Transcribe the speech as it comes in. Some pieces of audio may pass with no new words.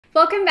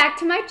Welcome back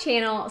to my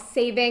channel,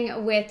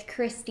 Saving with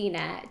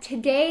Christina.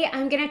 Today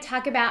I'm going to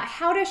talk about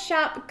how to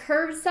shop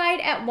curbside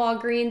at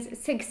Walgreens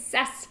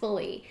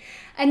successfully.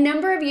 A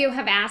number of you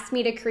have asked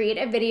me to create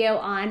a video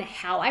on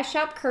how I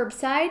shop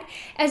curbside,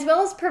 as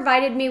well as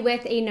provided me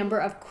with a number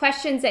of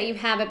questions that you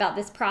have about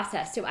this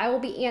process. So I will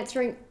be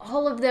answering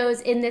all of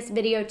those in this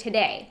video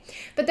today.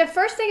 But the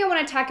first thing I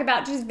want to talk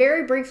about just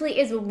very briefly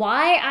is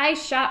why I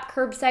shop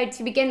curbside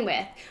to begin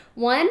with.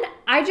 One,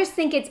 I just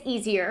think it's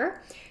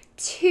easier.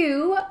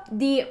 Two,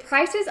 the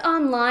prices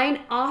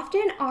online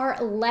often are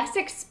less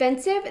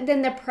expensive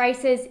than the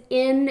prices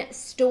in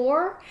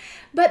store.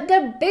 But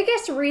the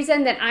biggest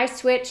reason that I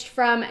switched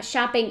from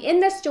shopping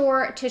in the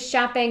store to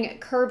shopping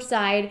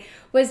curbside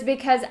was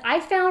because I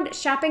found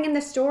shopping in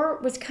the store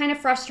was kind of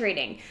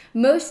frustrating,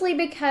 mostly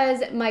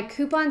because my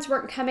coupons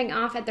weren't coming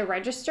off at the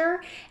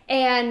register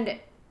and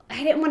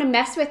I didn't want to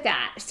mess with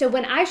that. So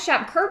when I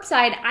shop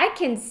curbside, I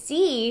can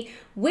see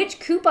which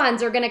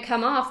coupons are going to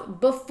come off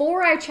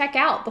before I check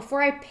out,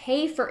 before I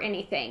pay for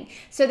anything.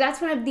 So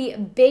that's one of the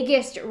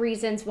biggest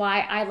reasons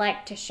why I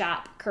like to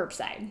shop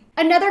curbside.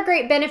 Another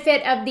great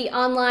benefit of the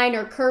online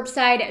or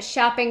curbside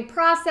shopping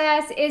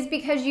process is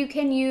because you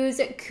can use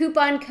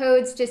coupon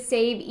codes to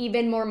save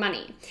even more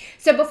money.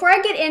 So before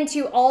I get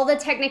into all the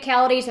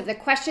technicalities of the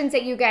questions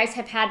that you guys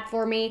have had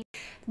for me,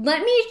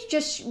 let me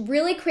just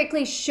really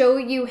quickly show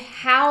you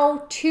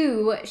how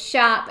to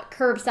shop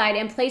curbside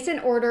and place an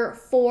order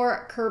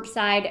for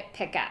curbside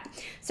pickup.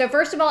 So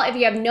first of all, if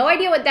you have no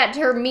idea what that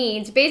term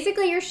means,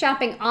 basically you're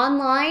shopping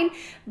online,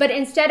 but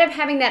instead of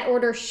having that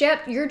order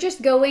shipped, you're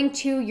just going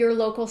to your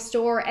local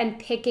store and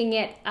picking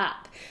it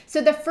up.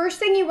 So the first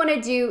thing you want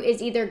to do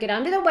is either get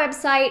onto the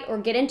website or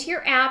get into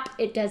your app,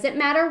 it doesn't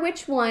matter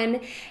which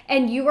one,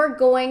 and you are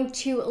going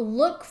to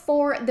look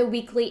for the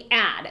weekly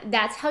ad.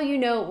 That's how you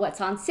know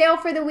what's on sale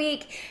for the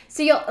week.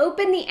 So you'll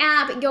open the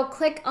app, you'll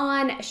click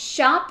on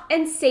Shop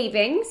and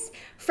Savings.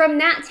 From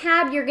that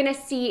tab, you're gonna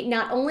see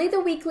not only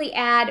the weekly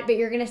ad, but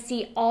you're gonna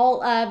see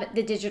all of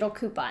the digital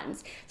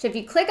coupons. So if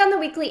you click on the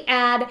weekly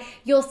ad,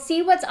 you'll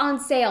see what's on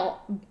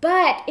sale,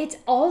 but it's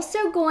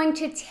also going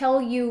to tell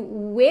you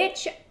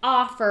which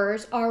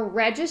offers are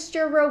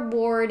register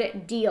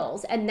reward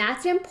deals. And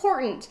that's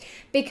important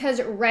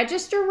because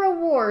register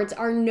rewards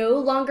are no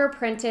longer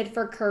printed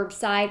for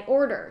curbside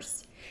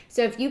orders.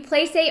 So if you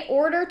place an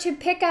order to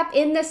pick up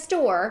in the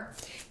store,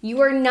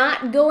 you are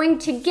not going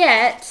to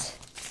get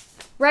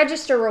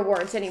register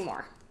rewards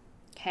anymore,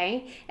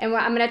 okay? And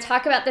I'm gonna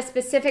talk about the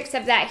specifics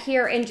of that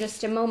here in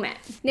just a moment.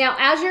 Now,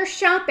 as you're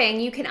shopping,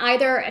 you can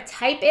either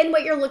type in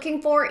what you're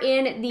looking for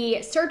in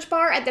the search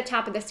bar at the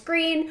top of the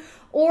screen,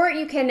 or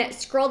you can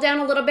scroll down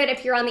a little bit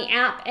if you're on the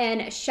app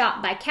and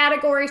shop by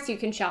category. So you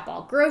can shop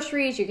all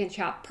groceries, you can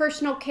shop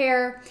personal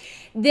care.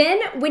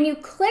 Then when you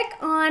click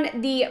on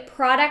the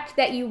product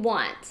that you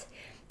want,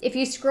 if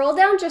you scroll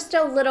down just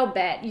a little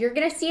bit, you're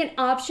gonna see an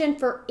option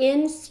for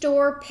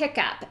in-store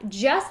pickup.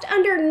 Just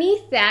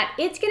underneath that,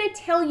 it's gonna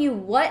tell you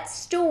what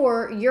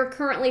store you're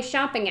currently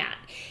shopping at.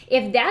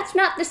 If that's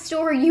not the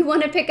store you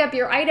wanna pick up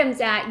your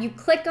items at, you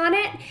click on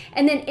it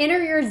and then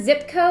enter your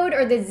zip code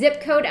or the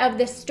zip code of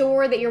the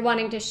store that you're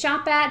wanting to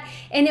shop at,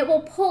 and it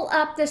will pull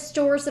up the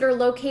stores that are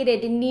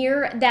located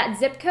near that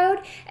zip code,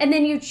 and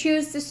then you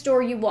choose the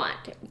store you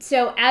want.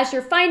 So as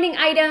you're finding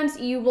items,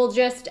 you will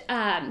just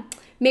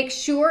make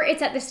sure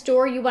it's at the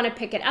store you want to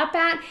pick it up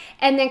at,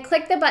 and then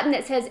click the button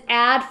that says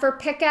add for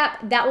pickup.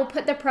 That will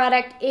put the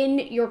product in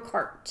your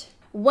cart.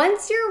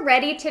 Once you're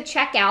ready to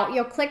check out,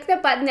 you'll click the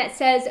button that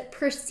says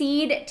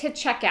proceed to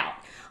checkout.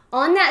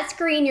 On that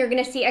screen, you're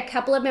gonna see a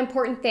couple of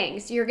important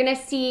things. You're gonna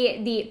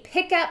see the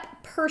pickup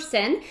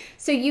person,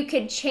 so you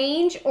could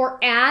change or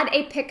add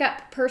a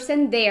pickup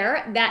person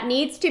there. That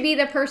needs to be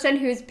the person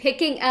who's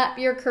picking up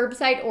your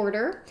curbside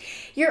order.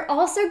 You're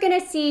also gonna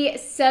see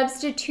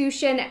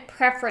substitution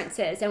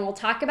preferences, and we'll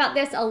talk about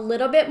this a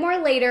little bit more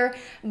later,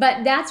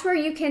 but that's where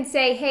you can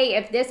say, hey,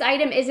 if this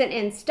item isn't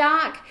in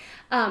stock,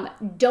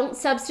 don't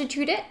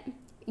substitute it.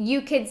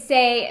 You could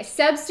say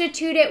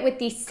substitute it with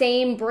the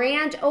same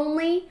brand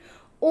only,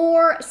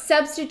 or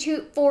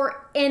substitute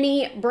for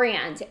any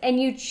brand.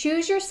 And you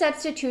choose your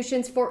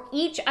substitutions for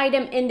each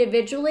item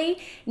individually,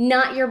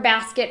 not your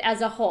basket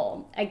as a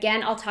whole.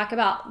 Again, I'll talk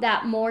about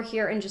that more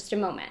here in just a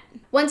moment.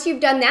 Once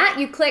you've done that,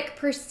 you click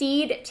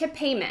proceed to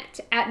payment.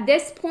 At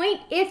this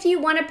point, if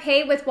you want to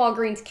pay with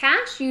Walgreens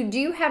cash, you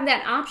do have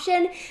that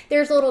option.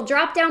 There's a little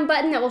drop-down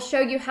button that will show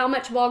you how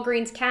much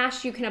Walgreens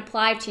cash you can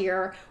apply to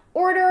your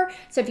order.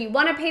 So if you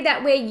want to pay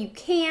that way, you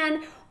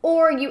can,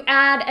 or you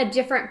add a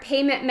different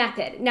payment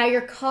method. Now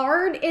your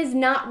card is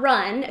not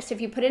run, so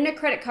if you put in a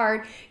credit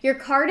card, your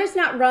card is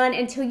not run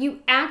until you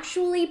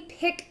actually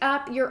pick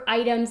up your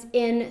items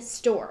in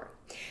store.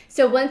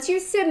 So once you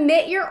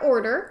submit your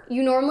order,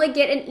 you normally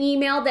get an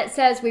email that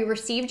says we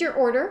received your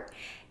order.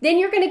 Then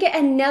you're gonna get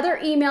another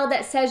email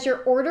that says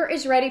your order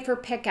is ready for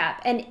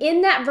pickup. And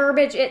in that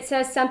verbiage, it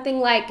says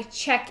something like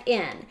check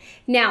in.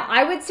 Now,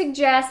 I would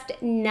suggest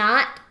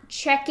not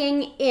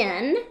checking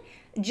in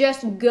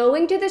just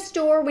going to the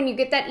store when you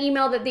get that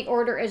email that the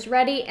order is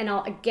ready. And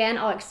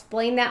I'll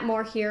explain that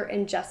more here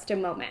in just a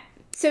moment.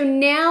 So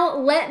now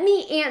let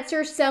me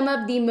answer some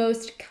of the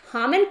most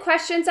common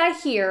questions I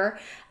hear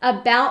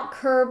about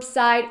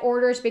curbside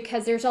orders,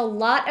 because there's a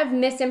lot of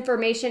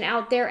misinformation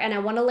out there and I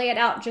want to lay it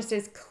out just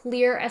as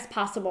clear as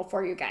possible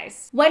for you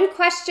guys. One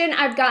question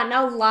I've gotten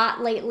a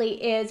lot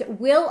lately is,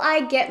 will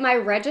I get my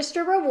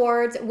register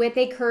rewards with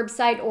a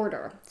curbside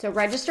order? So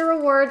register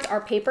rewards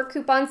are paper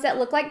coupons that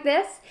look like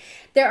this.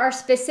 There are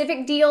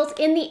specific deals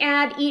in the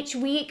ad each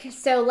week.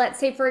 So let's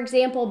say, for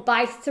example,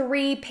 buy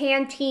 3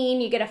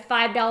 Pantene, you get a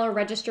 $5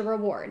 register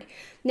reward.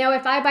 Now,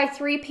 if I buy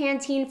 3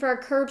 Pantene for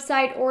a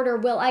curbside order,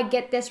 will I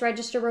get this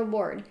register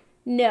reward?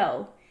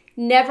 No.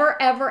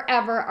 Never, ever,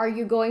 ever are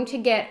you going to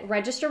get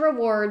register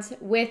rewards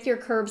with your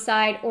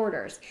curbside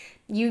orders.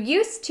 You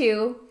used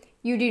to,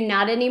 you do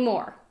not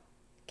anymore.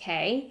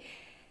 Okay?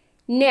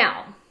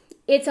 Now,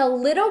 it's a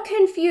little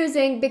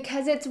confusing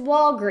because it's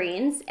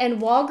Walgreens,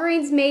 and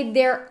Walgreens made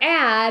their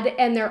ad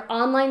and their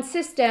online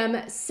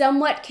system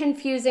somewhat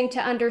confusing to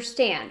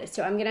understand.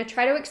 So I'm going to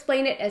try to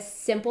explain it as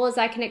simple as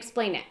I can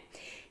explain it.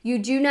 You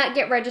do not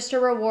get register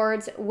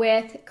rewards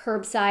with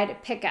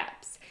curbside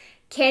pickups.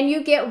 Can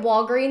you get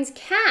Walgreens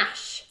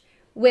cash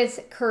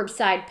with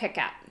curbside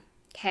pickup?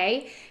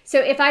 Okay, so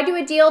if I do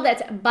a deal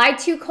that's buy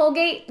 2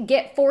 Colgate,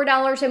 get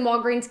 $4 in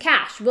Walgreens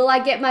cash, will I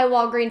get my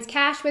Walgreens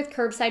cash with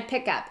curbside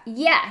pickup?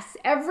 Yes,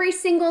 every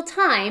single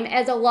time,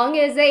 as long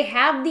as they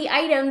have the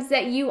items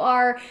that you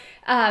are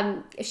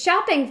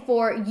shopping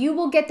for, you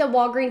will get the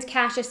Walgreens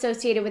cash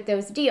associated with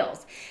those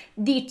deals.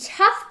 The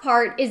tough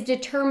part is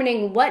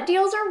determining what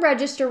deals are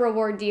register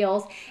reward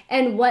deals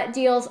and what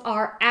deals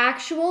are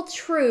actual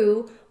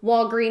true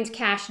Walgreens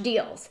cash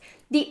deals.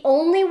 The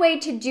only way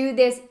to do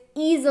this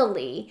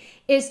easily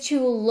is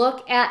to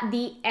look at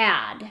the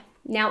ad.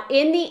 Now,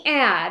 in the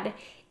ad,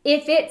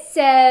 if it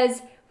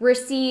says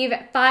receive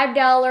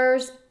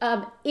 $5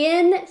 of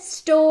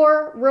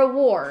in-store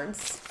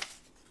rewards,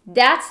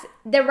 that's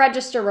the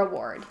register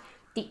reward.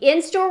 The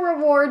in-store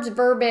rewards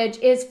verbiage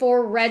is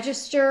for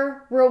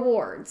register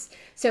rewards.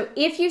 So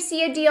if you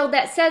see a deal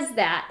that says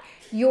that,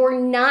 you're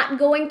not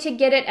going to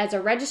get it as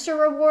a register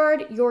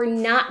reward. You're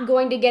not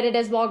going to get it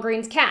as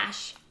Walgreens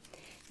cash.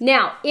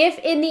 Now, if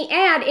in the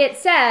ad it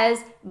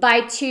says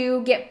buy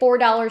 2, get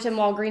 $4 in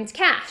Walgreens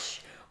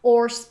cash,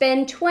 or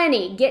spend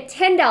 20, get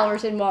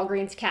 $10 in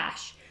Walgreens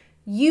cash,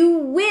 you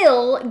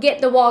will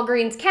get the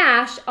Walgreens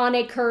cash on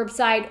a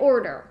curbside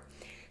order.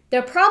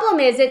 The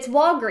problem is it's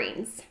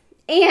Walgreens,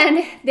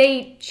 and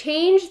they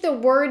changed the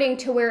wording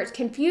to where it's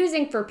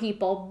confusing for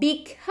people,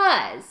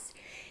 because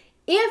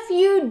if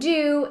you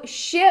do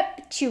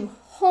ship to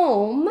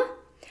home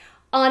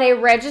on a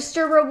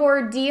register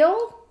reward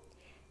deal,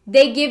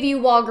 they give you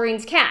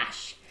Walgreens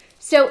cash.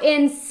 So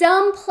in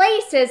some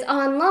places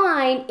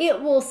online,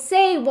 it will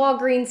say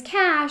Walgreens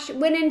cash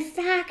when in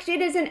fact it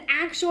is an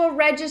actual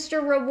register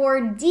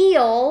reward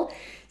deal.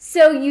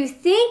 So you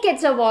think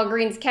it's a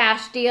Walgreens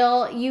cash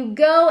deal, you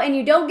go and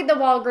you don't get the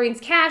Walgreens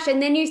cash,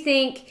 and then you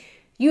think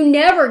you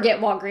never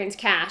get Walgreens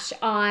cash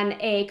on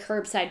a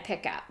curbside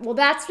pickup. Well,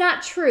 that's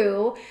not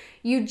true.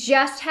 You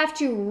just have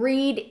to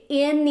read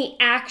in the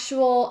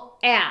actual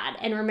ad.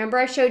 And remember,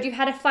 I showed you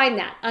how to find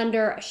that.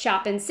 Under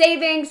Shop and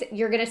Savings,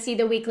 you're going to see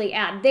the weekly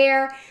ad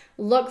there.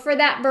 Look for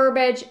that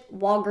verbiage,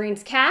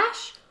 Walgreens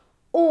cash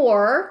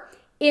or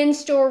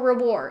in-store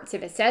rewards.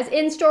 If it says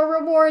in-store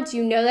rewards,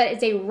 you know that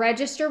it's a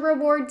register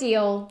reward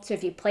deal. So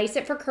if you place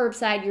it for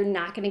curbside, you're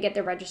not going to get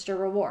the register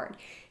reward.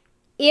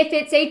 If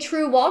it's a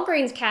true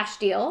Walgreens cash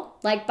deal,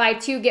 like buy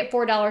 2, get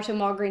 $4 in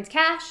Walgreens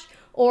cash,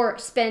 or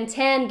spend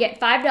 10, get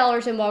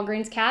 $5 in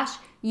Walgreens cash,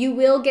 you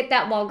will get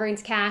that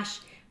Walgreens cash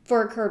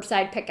for a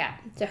curbside pickup.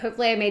 So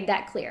hopefully I made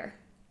that clear.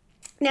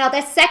 Now,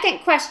 the second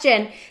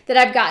question that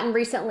I've gotten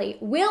recently,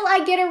 will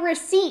I get a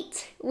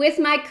receipt with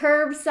my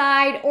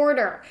curbside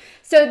order?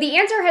 So the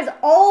answer has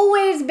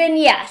always been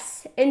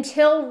yes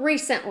until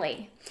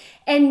recently.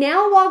 And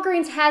now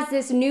Walgreens has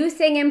this new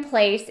thing in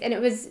place, and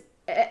it was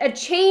a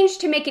change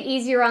to make it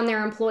easier on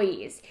their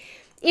employees.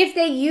 If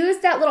they use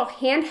that little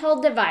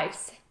handheld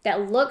device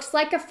that looks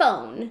like a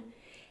phone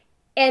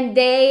and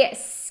they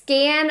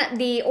scan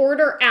the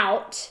order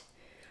out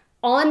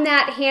on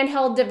that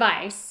handheld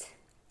device,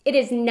 it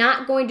is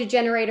not going to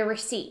generate a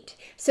receipt.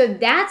 So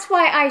that's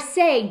why I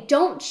say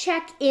don't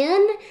check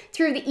in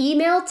through the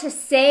email to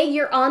say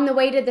you're on the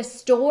way to the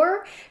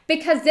store,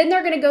 because then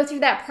they're going to go through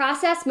that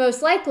process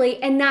most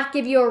likely and not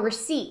give you a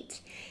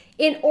receipt.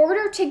 In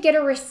order to get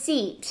a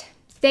receipt,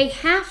 they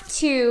have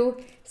to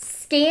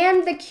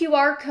scan the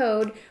QR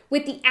code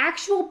with the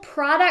actual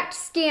product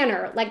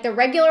scanner, like the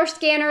regular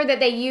scanner that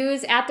they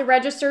use at the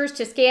registers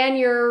to scan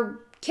your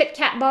Kit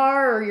Kat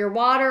bar or your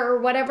water or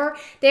whatever.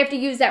 They have to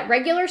use that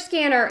regular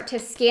scanner to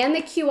scan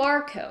the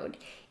QR code.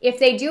 If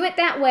they do it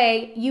that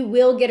way, you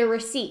will get a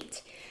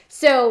receipt.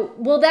 So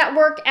will that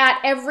work at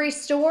every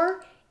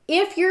store?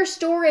 If your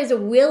store is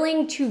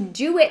willing to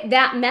do it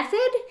that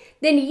method,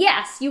 then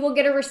yes, you will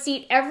get a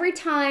receipt every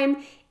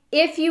time.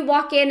 If you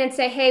walk in and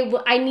say, hey,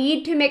 well, I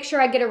need to make sure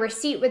I get a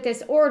receipt with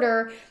this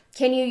order,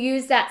 Can you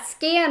use that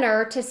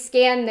scanner to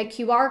scan the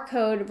QR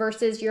code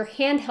versus your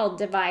handheld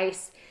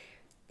device?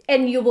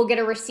 And you will get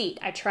a receipt.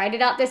 I tried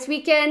it out this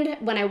weekend.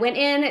 When I went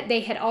in, they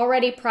had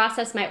already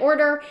processed my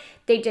order.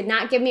 They did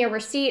not give me a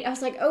receipt. I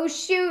was like, oh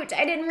shoot,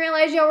 I didn't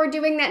realize y'all were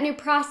doing that new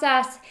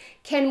process.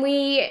 Can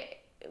we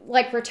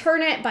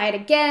return it, buy it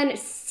again,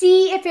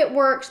 see if it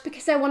works,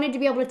 because I wanted to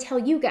be able to tell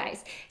you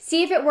guys.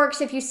 See if it works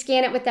if you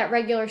scan it with that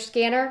regular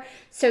scanner.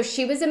 So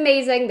she was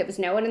amazing. There was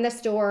no one in the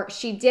store.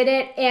 She did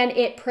it and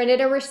it printed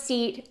a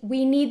receipt.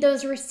 We need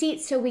those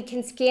receipts so we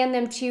can scan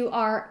them to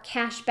our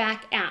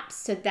cashback apps.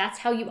 So that's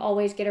how you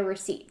always get a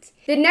receipt.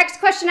 The next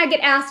question I get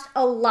asked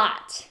a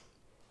lot,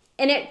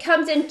 and it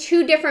comes in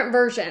two different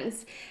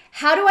versions.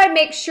 How do I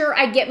make sure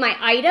I get my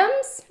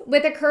items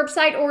with a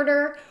curbside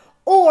order?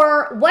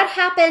 Or what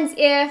happens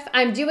if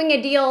I'm doing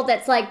a deal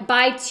that's like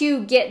buy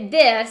two, get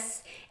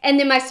this, and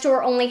then my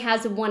store only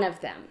has one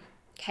of them?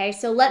 Okay,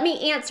 so let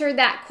me answer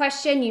that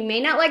question. You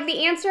may not like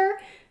the answer,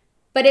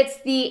 but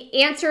it's the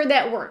answer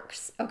that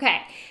works.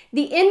 Okay,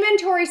 the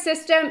inventory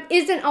system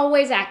isn't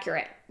always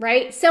accurate,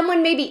 right?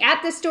 Someone may be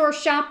at the store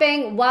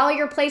shopping while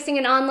you're placing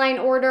an online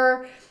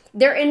order.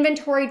 Their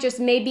inventory just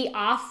may be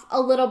off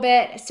a little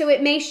bit. So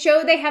it may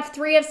show they have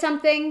 3 of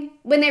something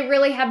when they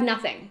really have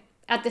nothing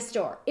at the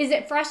store. Is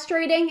it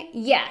frustrating?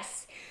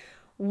 Yes.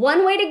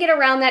 One way to get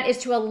around that is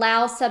to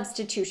allow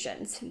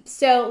substitutions.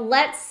 So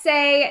let's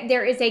say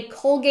there is a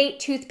Colgate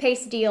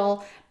toothpaste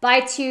deal, buy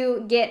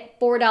 2, get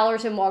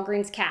 $4 in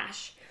Walgreens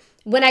cash.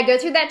 When I go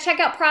through that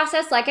checkout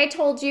process, like I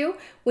told you,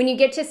 when you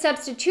get to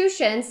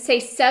substitutions,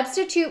 say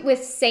substitute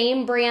with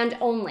same brand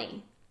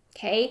only.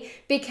 Okay,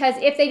 because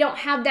if they don't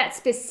have that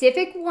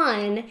specific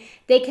one,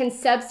 they can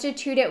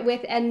substitute it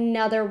with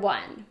another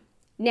one.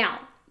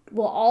 Now,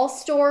 will all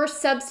stores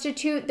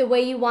substitute the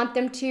way you want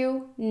them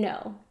to?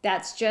 No,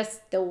 that's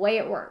just the way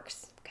it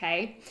works,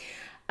 okay?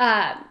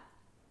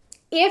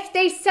 If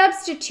they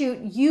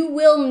substitute, you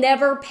will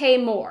never pay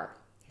more.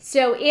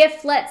 So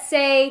if, let's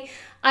say,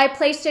 I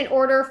placed an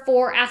order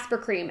for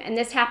Aspercream, and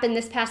this happened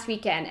this past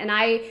weekend, and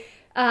I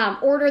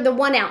ordered the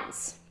 1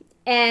 ounce,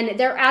 and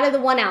they're out of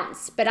the 1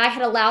 ounce, but I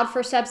had allowed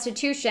for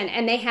substitution,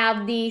 and they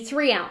have the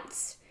 3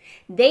 ounce.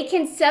 They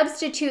can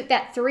substitute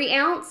that 3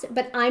 ounce,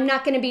 but I'm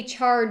not going to be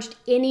charged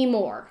any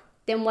more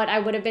than what I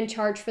would have been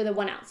charged for the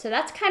 1 ounce. So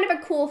that's kind of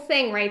a cool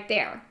thing right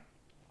there.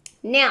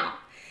 Now,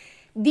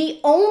 the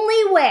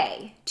only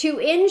way to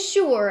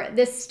ensure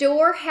the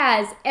store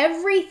has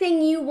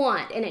everything you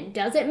want and it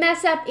doesn't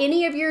mess up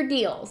any of your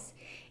deals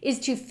is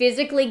to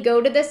physically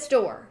go to the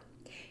store.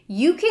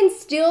 You can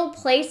still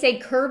place a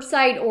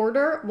curbside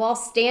order while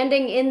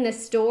standing in the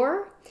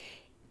store,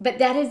 but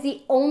that is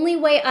the only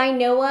way I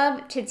know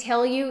of to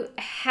tell you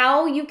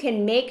how you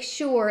can make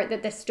sure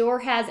that the store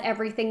has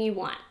everything you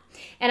want.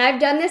 And I've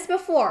done this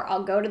before.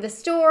 I'll go to the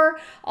store,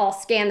 I'll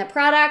scan the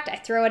product, I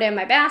throw it in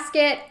my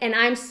basket, and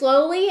I'm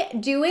slowly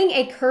doing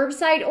a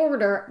curbside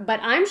order,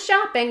 but I'm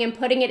shopping and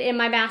putting it in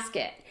my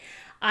basket.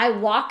 I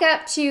walk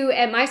up to,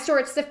 at my store,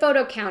 it's the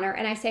photo counter,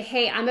 and I say,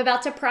 hey, I'm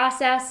about to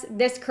process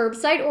this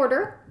curbside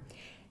order.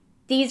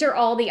 These are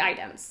all the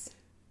items.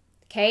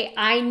 Okay,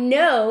 I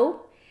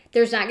know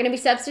there's not going to be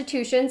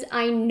substitutions.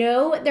 I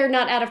know they're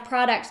not out of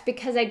products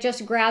because I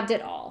just grabbed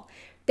it all.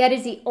 That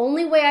is the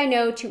only way I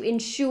know to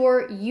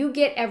ensure you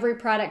get every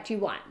product you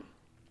want.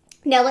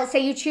 Now, let's say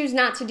you choose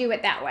not to do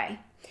it that way,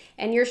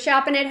 and you're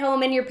shopping at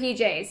home in your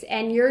PJs,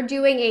 and you're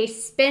doing a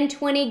spend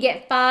 20,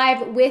 get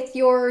 5 with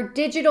your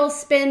digital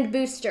spend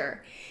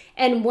booster,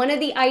 and one of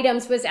the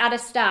items was out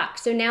of stock.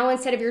 So now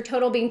instead of your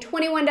total being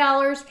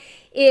 $21,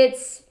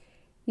 it's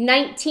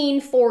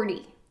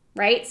 $19.40,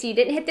 right? So you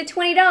didn't hit the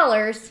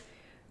 $20.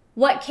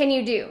 What can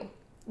you do?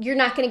 You're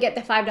not going to get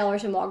the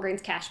 $5 in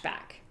Walgreens cash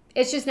back.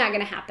 It's just not going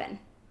to happen.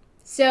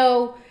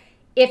 So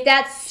if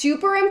that's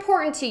super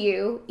important to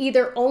you,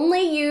 either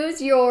only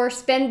use your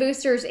spend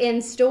boosters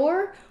in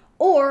store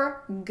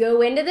or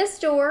go into the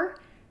store,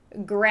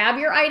 grab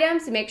your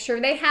items, make sure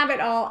they have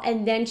it all,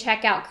 and then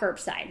check out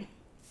curbside.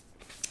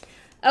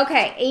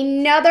 Okay,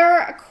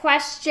 another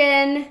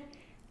question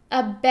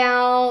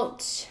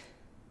about...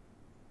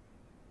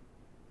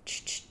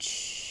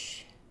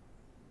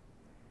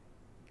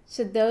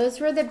 So those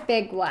were the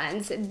big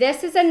ones.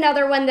 This is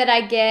another one that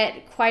I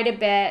get quite a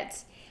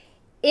bit.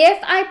 If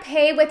I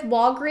pay with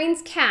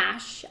Walgreens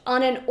cash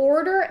on an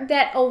order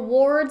that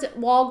awards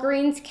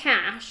Walgreens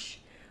cash,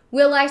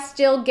 will I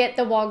still get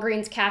the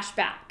Walgreens cash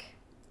back?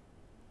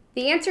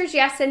 The answer is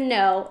yes and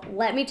no.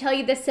 Let me tell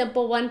you the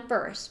simple one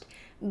first.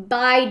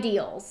 Buy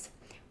deals.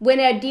 When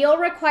a deal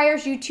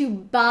requires you to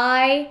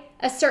buy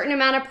a certain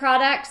amount of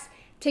products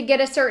to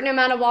get a certain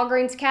amount of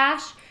Walgreens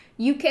cash,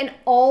 you can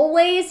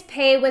always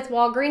pay with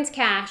Walgreens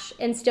cash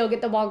and still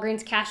get the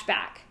Walgreens cash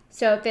back.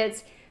 So if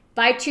it's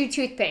buy 2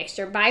 toothpaste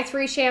or buy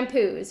 3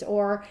 shampoos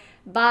or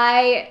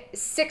buy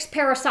 6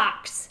 pair of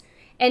socks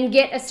and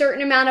get a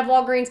certain amount of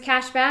Walgreens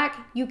cash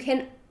back, you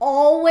can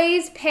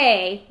always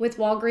pay with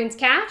Walgreens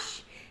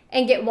cash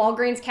and get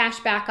Walgreens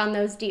cash back on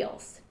those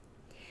deals.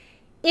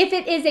 If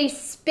it is a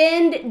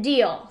spend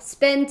deal,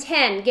 spend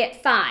 10,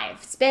 get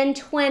 5, spend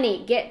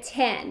 20, get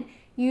 10,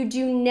 you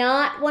do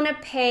not want to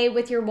pay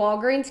with your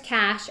Walgreens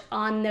cash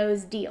on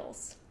those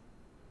deals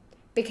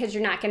because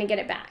you're not going to get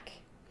it back.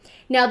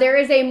 Now, there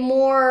is a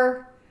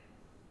more,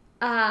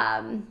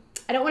 I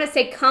don't want to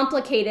say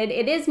complicated.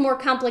 It is more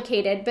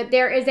complicated, but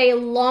there is a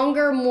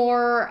longer,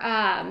 more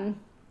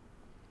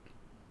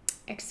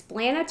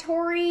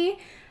explanatory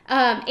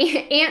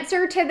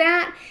answer to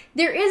that.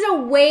 There is a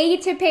way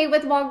to pay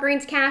with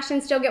Walgreens cash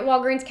and still get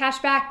Walgreens cash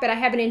back, but I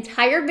have an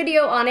entire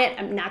video on it.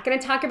 I'm not going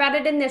to talk about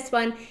it in this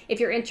one. If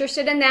you're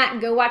interested in that,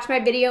 go watch my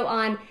video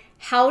on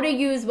how to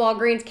use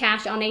Walgreens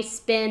cash on a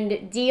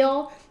spend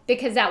deal,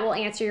 because that will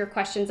answer your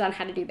questions on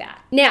how to do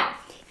that. Now,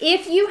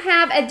 if you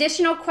have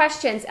additional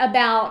questions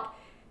about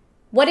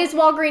what is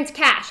Walgreens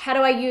cash, how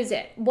do I use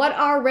it? What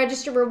are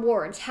registered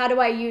rewards? How do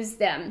I use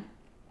them?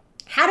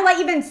 How do I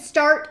even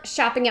start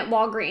shopping at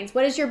Walgreens?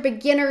 What is your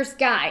beginner's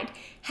guide?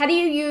 How do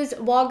you use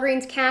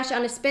Walgreens cash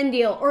on a spend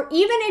deal? Or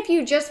even if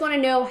you just want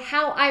to know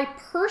how I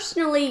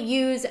personally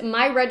use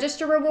my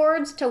register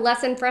rewards to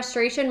lessen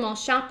frustration while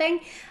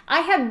shopping,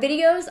 I have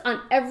videos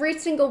on every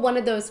single one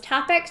of those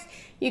topics.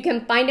 You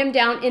can find them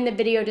down in the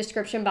video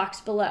description box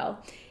below.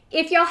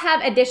 If y'all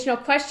have additional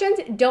questions,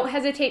 don't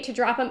hesitate to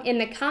drop them in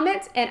the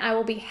comments, and I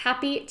will be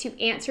happy to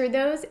answer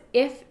those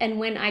if and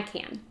when I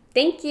can.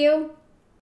 Thank you.